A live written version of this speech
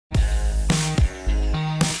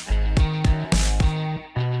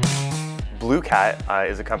BlueCat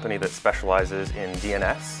is a company that specializes in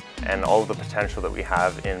DNS and all of the potential that we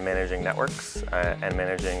have in managing networks and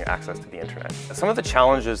managing access to the internet. Some of the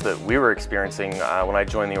challenges that we were experiencing when I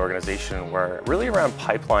joined the organization were really around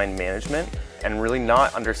pipeline management and really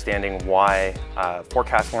not understanding why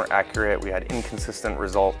forecasts weren't accurate. We had inconsistent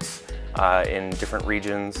results in different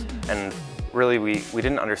regions, and really we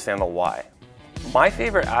didn't understand the why. My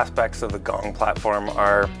favorite aspects of the Gong platform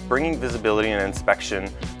are bringing visibility and inspection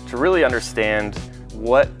to really understand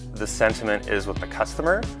what the sentiment is with the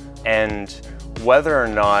customer and whether or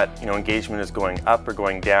not engagement is going up or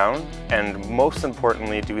going down, and most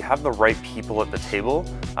importantly, do we have the right people at the table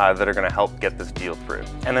that are going to help get this deal through.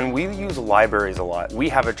 And then we use libraries a lot. We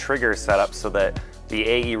have a trigger set up so that the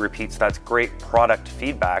AE repeats that's great product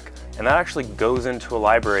feedback, and that actually goes into a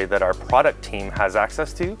library that our product team has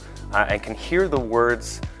access to and can hear the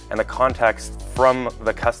words and the context from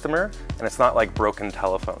the customer, and it's not like broken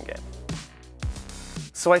telephone game.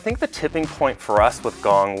 So I think the tipping point for us with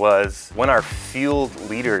Gong was when our field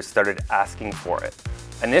leaders started asking for it.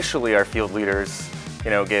 Initially, our field leaders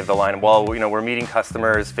gave the line, well, we're meeting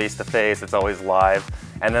customers face to face, it's always live.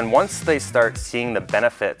 And then once they start seeing the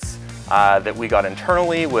benefits that we got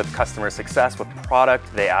internally with customer success, with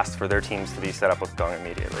product, they asked for their teams to be set up with Gong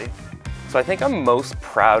immediately. So I think I'm most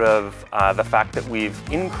proud of the fact that we've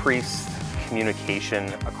increased communication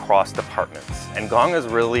across departments. And Gong has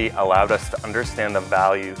really allowed us to understand the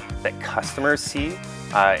value that customers see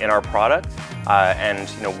in our product and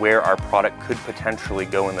where our product could potentially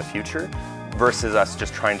go in the future, versus us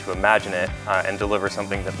just trying to imagine it and deliver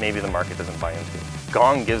something that maybe the market doesn't buy into.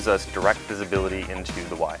 Gong gives us direct visibility into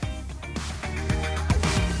the why.